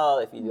journal,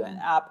 if you do an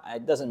app,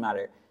 it doesn't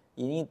matter.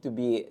 You need to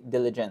be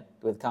diligent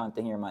with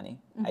counting your money.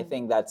 I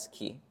think that's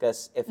key.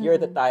 Because if you're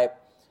the type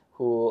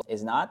who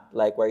is not,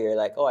 like, where you're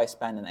like, oh, I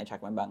spend and I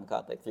check my bank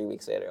account like 3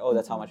 weeks later, oh,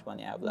 that's how much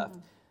money I have left.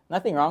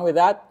 Nothing wrong with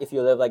that. If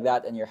you live like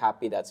that and you're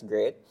happy, that's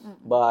great.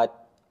 But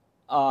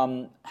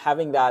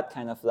having that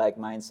kind of like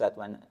mindset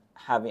when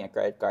having a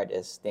credit card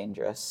is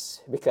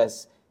dangerous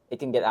because it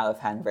can get out of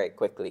hand very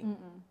quickly,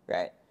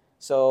 right?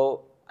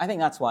 So I think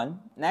that's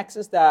one. Next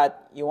is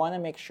that you want to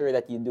make sure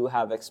that you do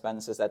have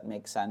expenses that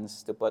make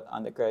sense to put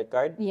on the credit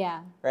card.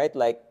 Yeah. Right?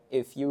 Like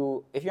if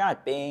you're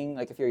not paying,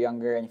 like if you're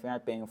younger and if you're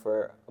not paying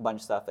for a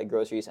bunch of stuff like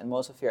groceries and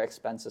most of your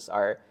expenses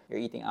are you're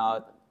eating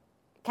out.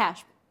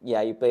 Cash.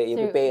 Yeah, you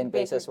pay in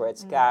places where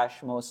it's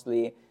cash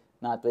mostly,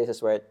 not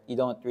places where you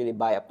don't really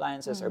buy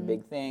appliances or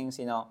big things,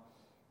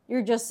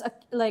 You're just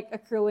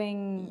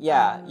accruing.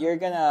 Yeah, you're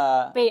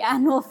gonna pay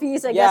annual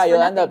fees. I guess. Yeah,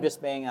 you'll end up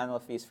just paying annual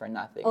fees for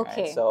nothing.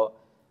 Okay. Right? So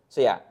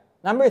yeah.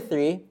 Number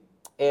 3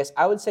 is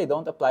I would say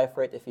don't apply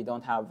for it if you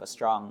don't have a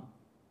strong,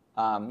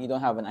 you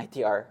don't have an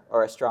ITR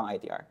or a strong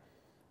ITR,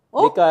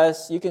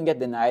 because you can get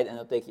denied and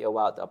it'll take you a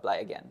while to apply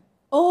again.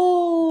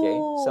 Oh. Okay.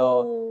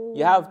 So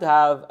you have to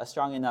have a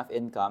strong enough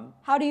income.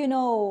 How do you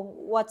know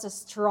what's a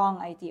strong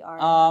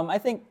ITR? I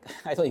think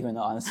I don't even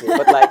know honestly,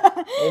 but like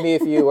maybe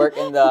if you work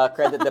in the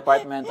credit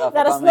department of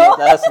let a company,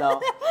 let us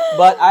know.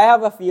 But I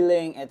have a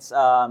feeling it's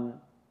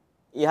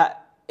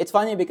it's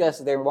funny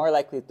because they're more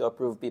likely to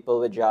approve people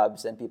with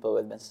jobs than people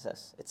with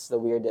businesses. It's the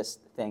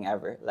weirdest thing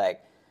ever. Like,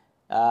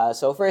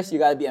 so first you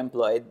gotta be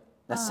employed.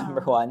 That's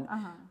number one.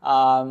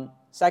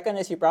 Second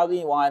is you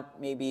probably want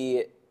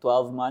maybe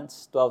 12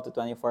 to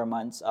 24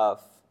 months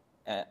of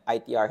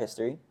ITR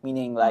history,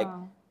 meaning like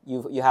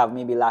you have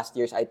maybe last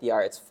year's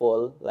ITR, it's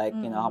full, like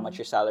how much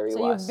your salary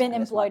was. So you've been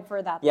employed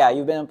for that. Yeah,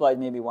 you've been employed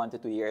maybe 1 to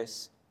 2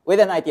 years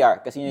with an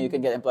ITR, because you can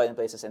get employed in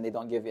places and they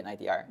don't give you an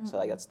ITR, so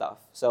like that's tough.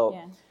 So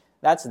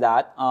that's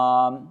that.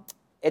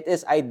 It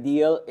is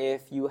ideal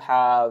if you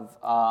have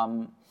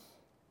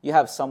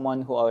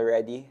someone who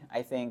already,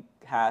 I think,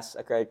 has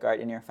a credit card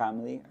in your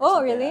family.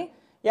 Oh, really? Like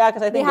yeah,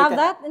 because I think they have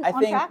that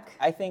on track?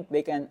 I think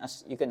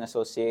you can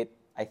associate,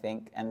 I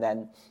think, and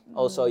then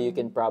also you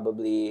can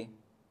probably,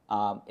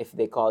 if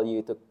they call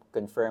you to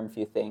confirm a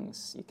few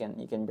things, you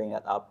can bring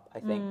that up,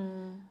 I think.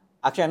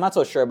 Actually, I'm not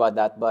so sure about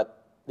that,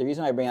 but the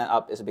reason I bring that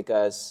up is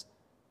because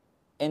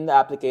in the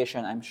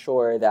application, I'm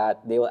sure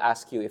that they will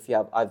ask you if you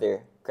have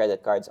other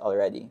credit cards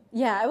already.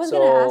 Yeah, I was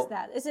gonna ask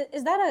that.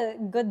 Is that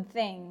a good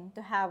thing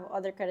to have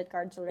other credit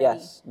cards already?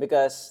 Yes,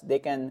 because they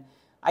can.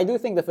 I do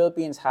think the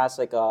Philippines has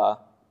like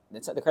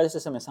the credit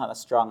system is not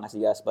as strong as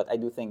the US, but I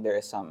do think there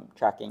is some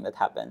tracking that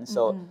happens.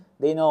 So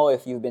they know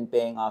if you've been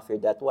paying off your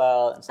debt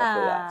well and stuff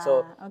like that.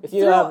 So if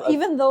you have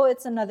even though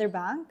it's another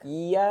bank?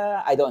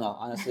 Yeah, I don't know.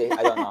 Honestly,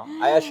 I don't know.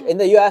 In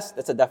the US,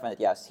 that's a definite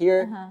yes.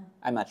 Here,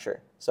 I'm not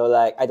sure. So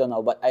like I don't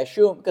know, but I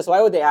assume, because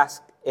why would they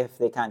ask if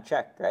they can't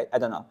check, right? I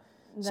don't know.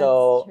 That's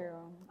So true.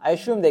 I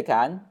assume they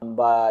can,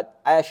 but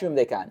I assume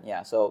they can.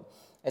 Yeah. So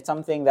it's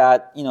something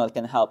that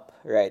can help,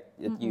 right?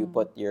 That you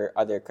put your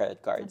other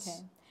credit cards.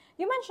 Okay.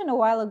 You mentioned a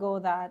while ago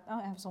that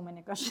I have so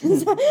many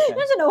questions. You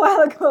mentioned a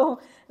while ago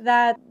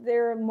that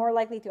they're more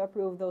likely to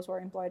approve those who are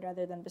employed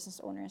rather than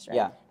business owners, right?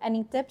 Yeah.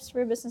 Any tips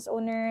for business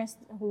owners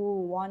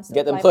who wants to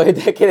Get apply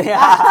employed. Kidding.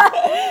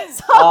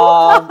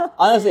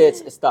 Honestly,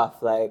 it's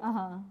tough. Like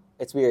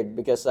it's weird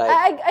because like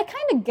I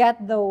kind of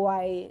get though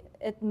why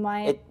it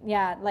might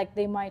like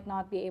they might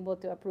not be able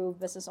to approve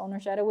business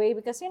owners right away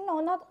because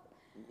not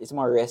it's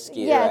more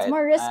risky. yeah, right? it's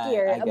more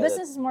riskier. I A get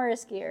business it. is more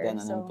riskier. Than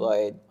so.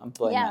 unemployed. Yeah,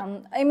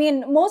 Employment. I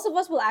mean, most of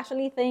us will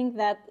actually think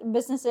that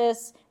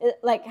businesses,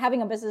 like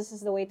having a business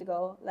is the way to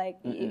go. Like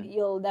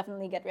you'll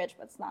definitely get rich,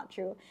 but it's not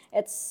true.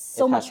 It's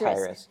so It much has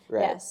high risk. risk,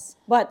 right. Yes,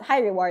 but high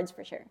rewards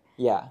for sure.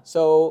 Yeah.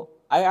 So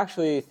I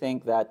actually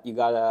think that you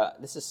gotta.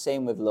 This is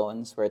same with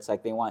loans, where it's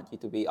like they want you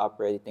to be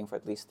operating for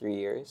at least 3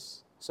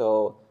 years.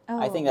 So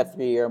I think that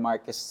 3-year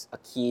mark is a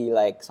key,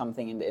 like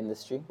something in the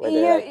industry where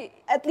they're like,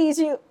 At least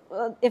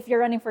if you're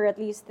running for at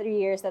least 3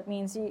 years, that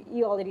means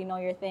you already know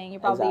your thing. You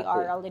probably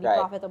Exactly, are already right.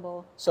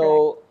 profitable.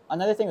 So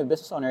another thing with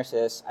business owners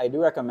is I do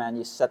recommend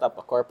you set up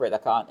a corporate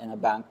account in a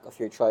bank of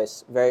your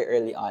choice very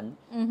early on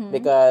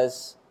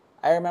because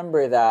I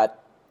remember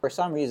that for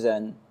some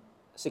reason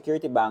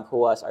Security Bank, who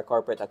was our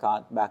corporate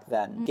account back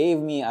then, gave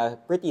me a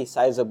pretty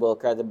sizable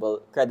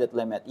credit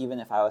limit even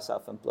if I was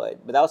self-employed.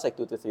 But that was like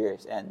 2 to 3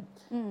 years in.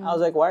 I was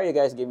like, why are you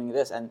guys giving me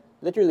this? And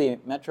literally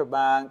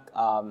Metrobank,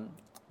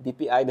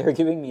 BPI, they're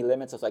giving me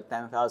limits of like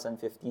 10,000,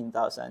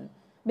 15,000.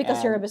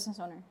 Because you're a business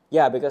owner.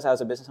 Yeah, because I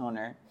was a business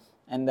owner.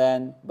 And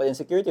then, but in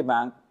Security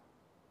Bank,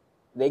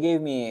 they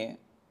gave me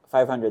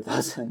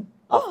 500,000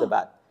 off the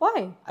bat.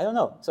 Why? I don't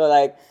know. So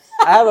like,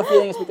 I have a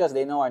feeling it's because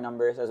they know our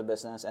numbers as a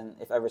business, and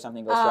if ever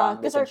something goes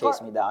wrong, they 'cause can our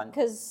chase me down.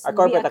 'cause Our the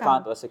corporate account.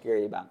 account was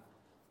Security Bank.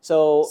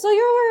 So So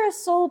you were a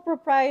sole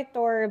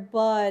proprietor,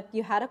 but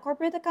you had a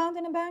corporate account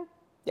in a bank?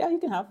 yeah, you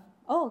can have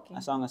Oh, okay.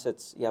 as long as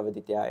you have a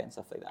DTI and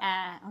stuff like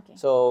that. Okay.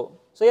 So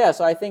yeah,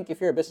 so I think if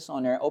you're a business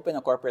owner, open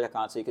a corporate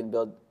account so you can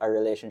build a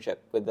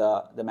relationship with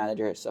the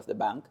managers of the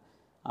bank.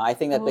 I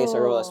think that plays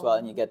a role as well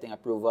in you getting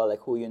approval,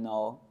 like who you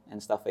know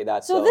and stuff like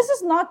that. So this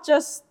is not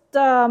just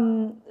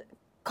bank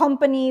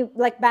company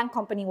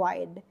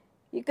wide.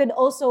 You could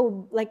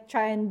also like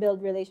try and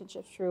build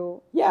relationships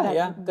through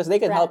that because they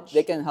can help. branch.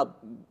 They can help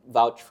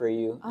vouch for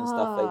you and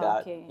stuff like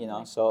that. Okay,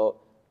 right. So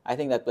I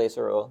think that plays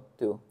a role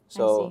too.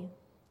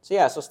 see.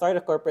 So start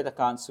a corporate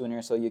account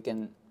sooner so you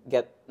can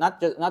get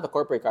not a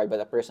corporate card but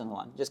a personal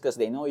one. Just because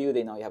they know you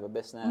have a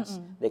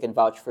business, they can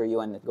vouch for you,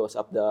 and it goes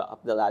up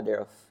the ladder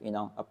of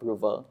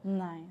approval.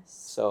 Nice.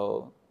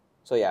 So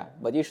yeah,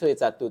 but usually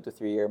it's that 2 to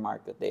 3 year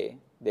mark that they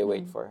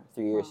wait for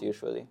 3 years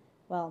usually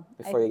Well,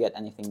 before you get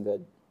anything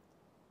good.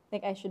 I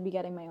think I should be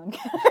getting my own.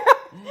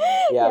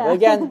 Yeah, but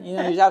again, you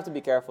just have to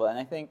be careful. And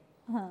I think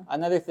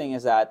another thing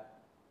is that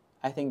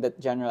I think the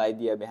general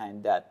idea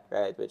behind debt,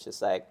 right, which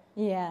is like,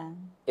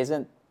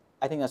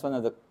 I think that's one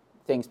of the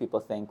things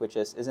people think, which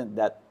is, isn't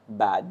that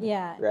bad?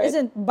 Yeah. Right?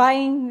 Isn't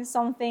buying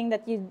something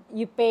that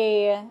you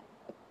pay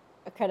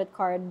a credit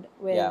card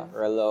with? Yeah,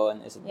 or a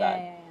loan, is it Yeah, bad?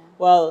 yeah, yeah.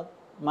 Well,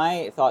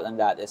 my thought on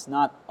that is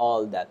not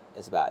all debt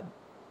is bad,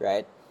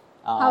 right?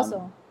 How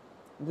so?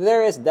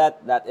 There is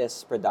debt that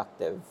is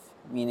productive,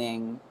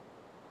 meaning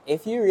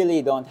if you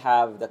really don't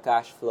have the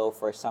cash flow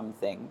for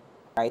something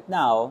right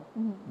now,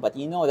 but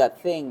you know that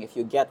thing, if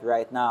you get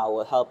right now,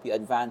 will help you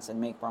advance and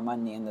make more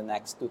money in the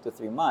next 2 to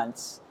 3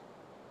 months,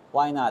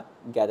 why not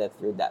get it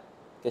through debt?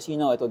 Because you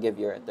know it will give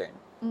you a return,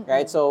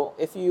 right? So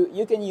if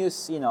you can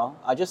use,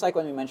 just like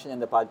when we mentioned in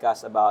the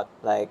podcast about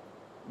like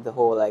the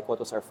whole, like what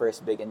was our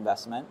first big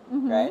investment,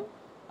 right?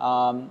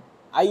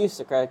 I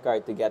used a credit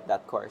card to get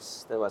that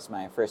course. That was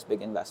my first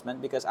big investment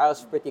because I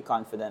was pretty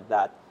confident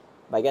that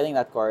by getting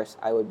that course,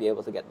 I would be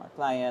able to get more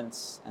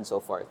clients and so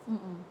forth,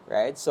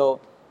 right?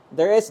 So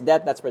there is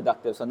debt that's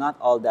productive. So not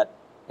all debt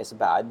is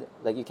bad.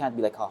 Like you can't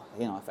be like,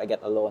 if I get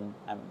a loan,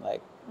 I'm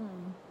like,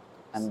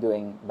 I'm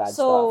doing bad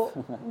So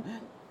stuff.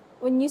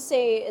 when you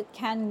say it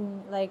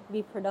can like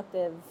be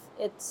productive,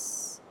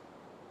 it's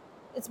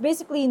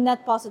basically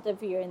net positive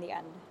for you in the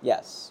end.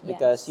 Yes,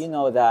 because Yes. you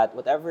know that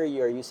whatever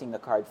you're using the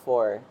card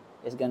for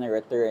is going to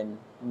return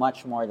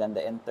much more than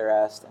the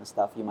interest and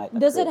stuff you might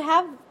Does it accrue.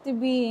 have to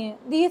be?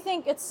 Do you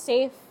think it's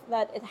safe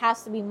that it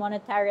has to be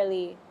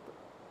monetarily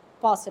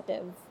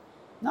positive?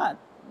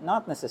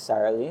 Not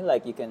necessarily.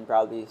 Like you can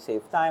probably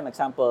save time.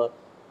 Example,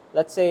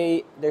 let's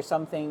say there's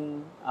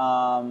something.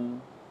 I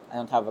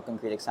don't have a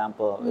concrete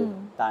example with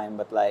time,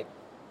 but like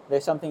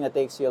there's something that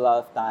takes you a lot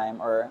of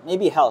time, or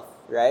maybe health,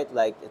 right?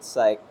 Like it's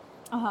like,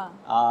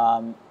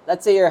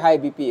 let's say you're high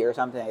BP or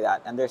something like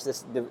that, and there's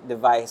this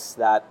device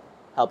that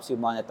helps you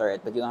monitor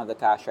it, but you don't have the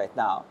cash right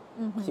now.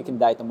 So you can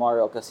die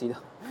tomorrow because you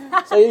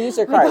don't. So you use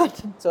your card.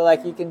 So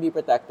like you can be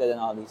protected and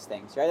all these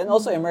things, right? And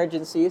also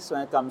emergencies when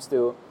it comes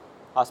to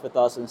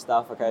hospitals and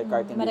stuff, a credit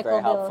card can be Medical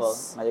very helpful.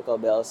 bills. Medical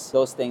bills.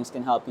 Those things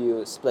can help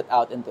you split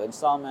out into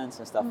installments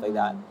and stuff like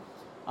that.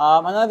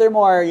 Another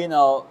more,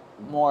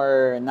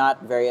 more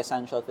not very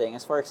essential thing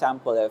is, for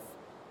example,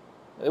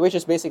 which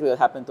is basically what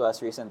happened to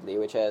us recently,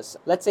 which is,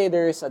 let's say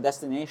there's a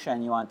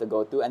destination you want to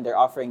go to and they're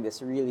offering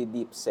this really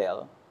deep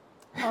sale.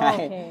 Right?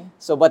 Okay.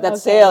 So, but that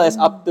sale is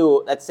up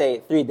to, let's say,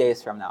 3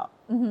 days from now.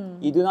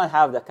 You do not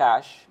have the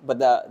cash, but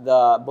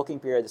the booking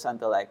period is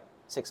until like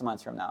 6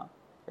 months from now,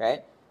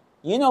 right?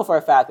 You know for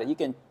a fact that you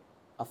can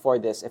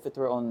afford this if it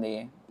were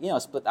only,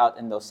 split out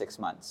in those 6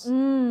 months,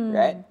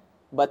 right?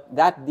 But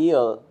that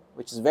deal,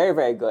 which is very,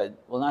 very good,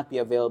 will not be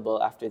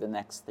available after the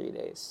next 3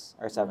 days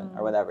or 7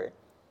 or whatever.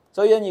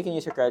 So then you can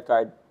use your credit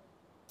card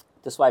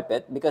to swipe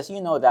it because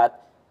you know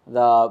that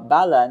the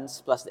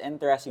balance plus the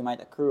interest you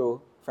might accrue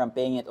from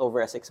paying it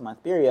over a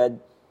 6-month period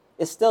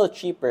is still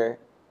cheaper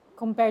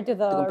compared to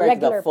the compared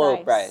regular to the full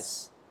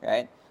price,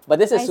 right? But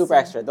this is I super see.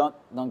 extra.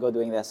 Don't go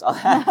doing this.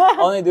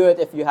 Only do it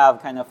if you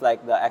have kind of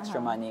like the extra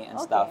money and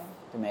stuff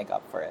to make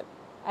up for it.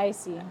 I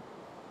see.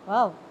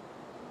 Well,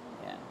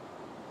 Yeah.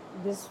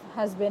 this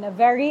has been a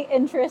very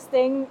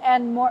interesting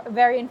and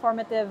very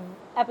informative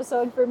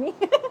episode for me.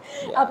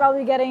 I'll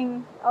probably be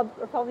getting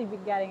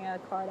a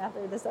card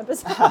after this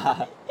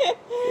episode.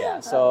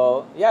 Yeah.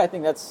 So I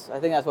think that's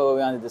what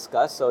we want to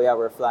discuss. So yeah,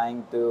 we're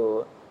flying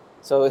to.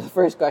 So the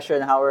first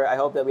question, I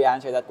hope that we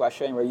answered that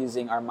question. We're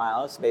using our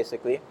miles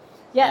basically.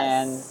 Yes.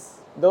 And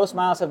those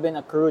miles have been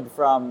accrued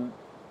from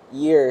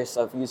years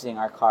of using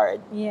our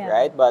card. Yeah.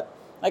 Right. But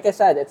like I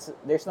said,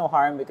 there's no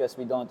harm because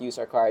we don't use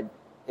our card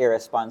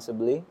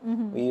irresponsibly.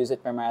 We use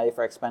it primarily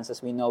for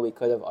expenses we know we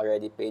could have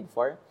already paid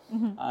for.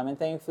 And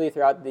thankfully,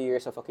 throughout the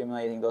years of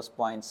accumulating those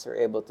points, we're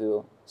able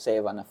to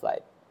save on a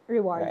flight.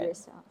 Reward Right.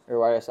 yourself.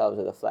 Reward ourselves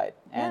with a flight.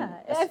 And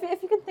Yeah,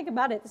 if you can think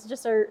about it, it's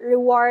just a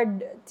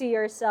reward to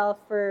yourself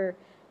for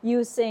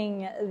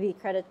using the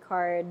credit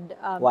card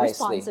wisely.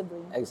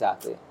 responsibly.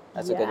 Exactly.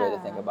 That's a good way to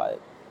think Yeah. about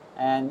it.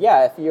 And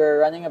yeah, if you're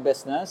running a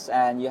business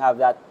and you have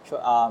that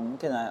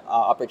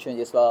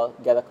opportunity as well,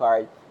 get a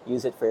card,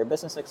 use it for your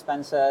business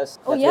expenses.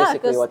 Oh That's yeah, basically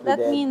because what we that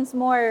did. means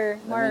more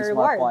That means rewards.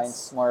 more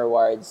points, more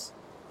rewards.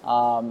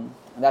 And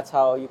that's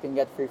how you can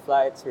get free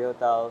flights, free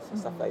hotels, and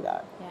stuff like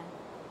that. Yeah.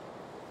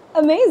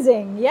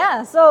 Amazing.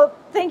 Yeah. So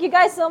thank you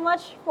guys so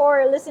much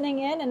for listening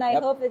in, and I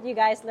Yep. hope that you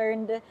guys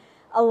learned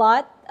a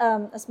lot,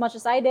 as much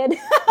as I did.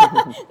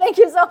 Thank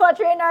you so much,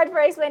 Reynard, for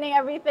explaining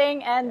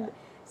everying, and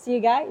see you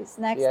guys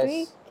next Yes.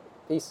 week.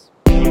 Peace.